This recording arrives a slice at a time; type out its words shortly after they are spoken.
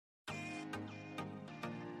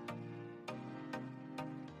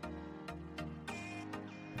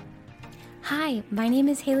Hi, my name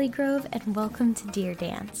is Haley Grove and welcome to Dear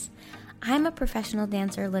Dance. I'm a professional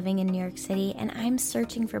dancer living in New York City and I'm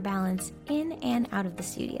searching for balance in and out of the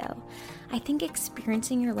studio. I think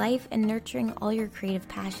experiencing your life and nurturing all your creative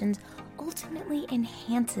passions ultimately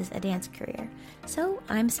enhances a dance career. So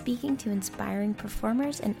I'm speaking to inspiring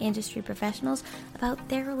performers and industry professionals about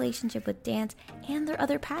their relationship with dance and their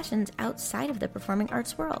other passions outside of the performing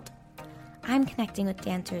arts world. I'm connecting with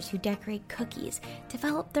dancers who decorate cookies,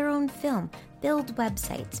 develop their own film, build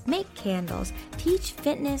websites, make candles, teach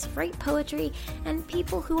fitness, write poetry, and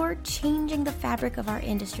people who are changing the fabric of our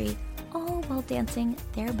industry, all while dancing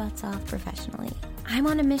their butts off professionally. I'm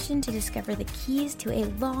on a mission to discover the keys to a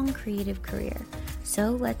long creative career. So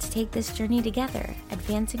let's take this journey together,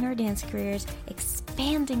 advancing our dance careers,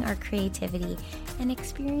 expanding our creativity, and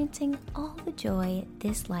experiencing all the joy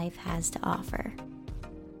this life has to offer.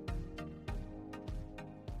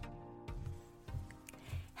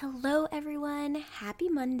 Hello everyone, happy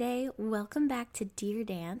Monday, welcome back to Dear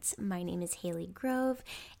Dance. My name is Haley Grove,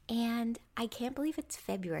 and I can't believe it's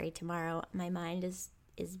February tomorrow. My mind is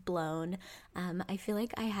blown. I feel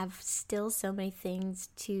like I have still so many things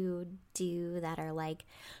to do that are like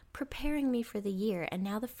preparing me for the year, and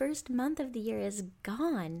now the first month of the year is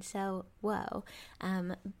gone, so whoa.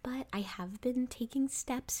 But I have been taking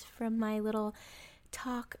steps from my little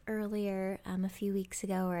talk earlier a few weeks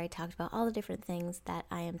ago where I talked about all the different things that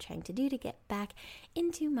I am trying to do to get back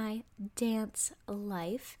into my dance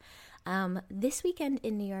life. This weekend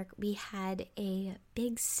in New York, we had a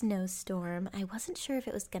big snowstorm. I wasn't sure if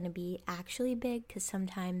it was going to be actually big because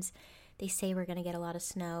sometimes they say we're going to get a lot of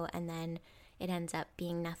snow and then it ends up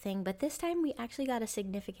being nothing, but this time we actually got a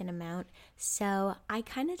significant amount, so I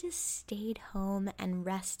kind of just stayed home and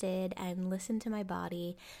rested and listened to my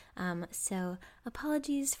body. So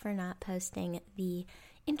apologies for not posting the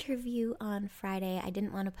interview on Friday. I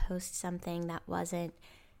didn't want to post something that wasn't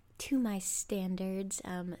to my standards,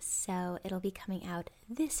 so it'll be coming out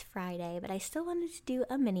this Friday, but I still wanted to do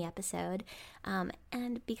a mini episode,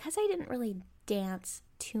 and because I didn't really dance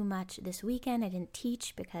too much this weekend, I didn't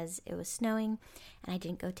teach because it was snowing, and I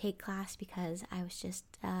didn't go take class because I was just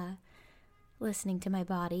listening to my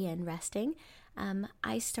body and resting.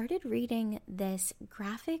 I started reading this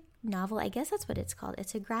graphic novel, I guess that's what it's called.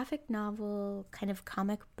 It's a graphic novel, kind of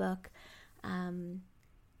comic book,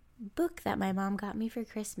 book that my mom got me for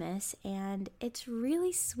Christmas, and it's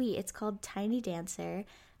really sweet. It's called Tiny Dancer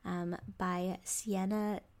by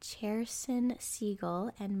Sienna Cherson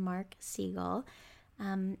Siegel and Mark Siegel.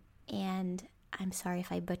 And I'm sorry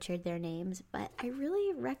if I butchered their names, but I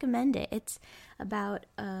really recommend it. It's about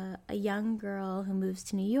a young girl who moves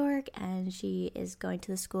to New York, and she is going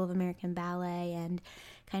to the School of American Ballet and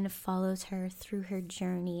kind of follows her through her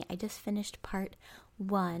journey. I just finished part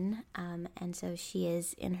 1, and so she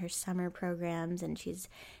is in her summer programs, and she's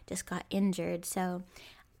just got injured. So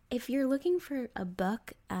if you're looking for a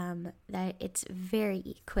book that it's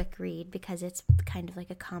very quick read because it's kind of like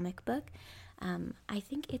a comic book, I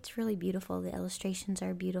think it's really beautiful. The illustrations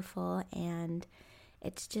are beautiful, and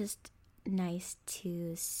it's just nice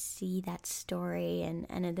to see that story,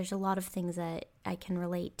 and there's a lot of things that I can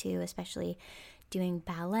relate to, especially doing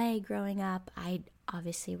ballet growing up. I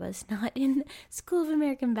obviously was not in School of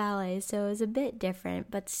American Ballet, so it was a bit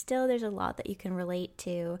different, but still there's a lot that you can relate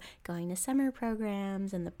to, going to summer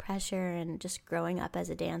programs and the pressure and just growing up as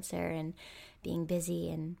a dancer and being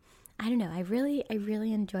busy. And I don't know, I really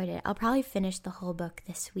enjoyed it. I'll probably finish the whole book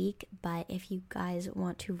this week, but if you guys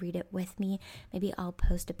want to read it with me, maybe I'll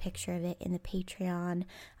post a picture of it in the Patreon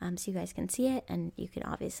so you guys can see it, and you can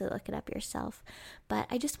obviously look it up yourself. But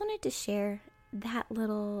I just wanted to share that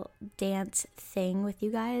little dance thing with you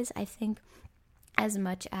guys. I think as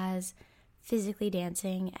much as physically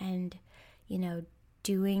dancing and,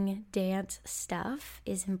 doing dance stuff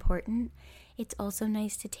is important, it's also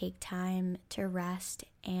nice to take time to rest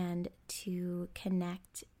and to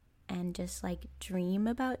connect and just like dream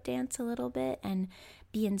about dance a little bit and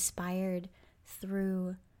be inspired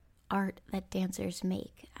through art that dancers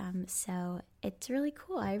make. So it's really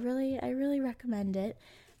cool. I really recommend it.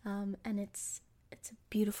 And it's a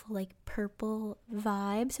beautiful like purple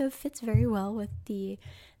vibe, so it fits very well with the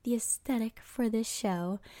aesthetic for this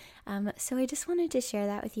show. So I just wanted to share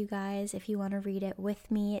that with you guys. If you want to read it with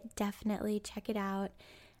me, definitely check it out.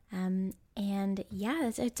 And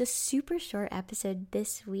yeah, it's a super short episode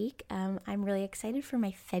this week. I'm really excited for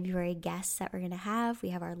my February guests that we're gonna have. We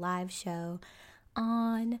have our live show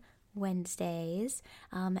on Wednesdays,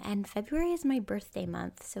 and February is my birthday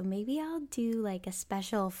month, so maybe I'll do like a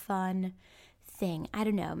special fun thing. I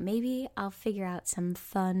don't know, maybe I'll figure out some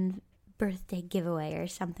fun birthday giveaway or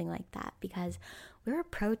something like that, because we're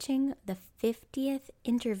approaching the 50th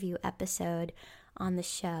interview episode on the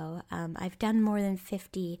show. I've done more than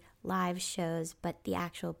 50 live shows, but the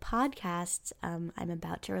actual podcasts I'm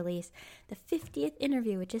about to release the 50th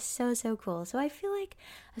interview, which is so cool. So I feel like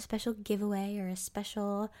a special giveaway or a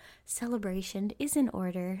special celebration is in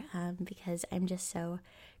order, because I'm just so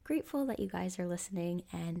grateful that you guys are listening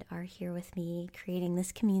and are here with me creating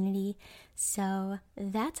this community. So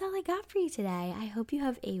that's all I got for you today. I hope you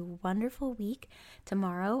have a wonderful week.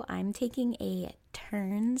 Tomorrow I'm taking a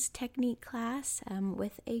turns technique class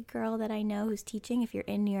with a girl that I know who's teaching. If you're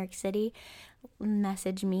in New York City,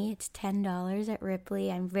 message me. It's $10 at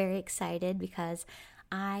Ripley. I'm very excited because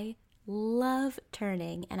I love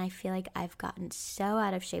turning and I feel like I've gotten so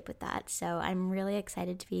out of shape with that. So I'm really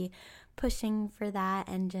excited to be pushing for that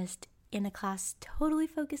and just in a class totally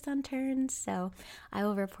focused on turns. So I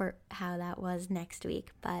will report how that was next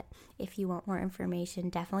week. But if you want more information,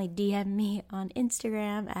 definitely DM me on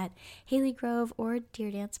Instagram at Haley Grove or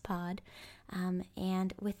Deer Dance Pod.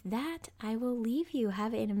 And with that, I will leave you.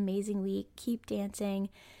 Have an amazing week. Keep dancing.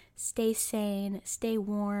 Stay sane. Stay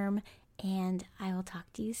warm. And I will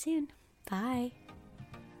talk to you soon. Bye.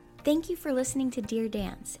 Thank you for listening to Deer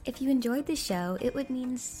Dance. If you enjoyed the show, it would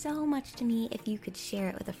mean so much to me if you could share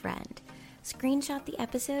it with a friend. Screenshot the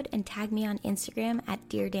episode and tag me on Instagram at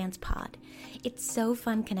Deer Dance Pod. It's so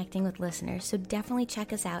fun connecting with listeners, so definitely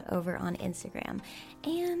check us out over on Instagram.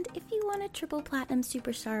 And if you want a Triple Platinum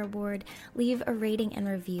Superstar Award, leave a rating and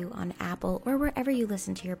review on Apple or wherever you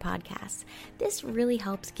listen to your podcasts. This really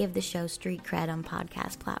helps give the show street cred on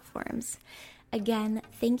podcast platforms. Again,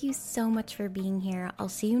 thank you so much for being here. I'll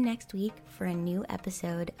see you next week for a new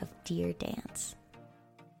episode of Deer Dance.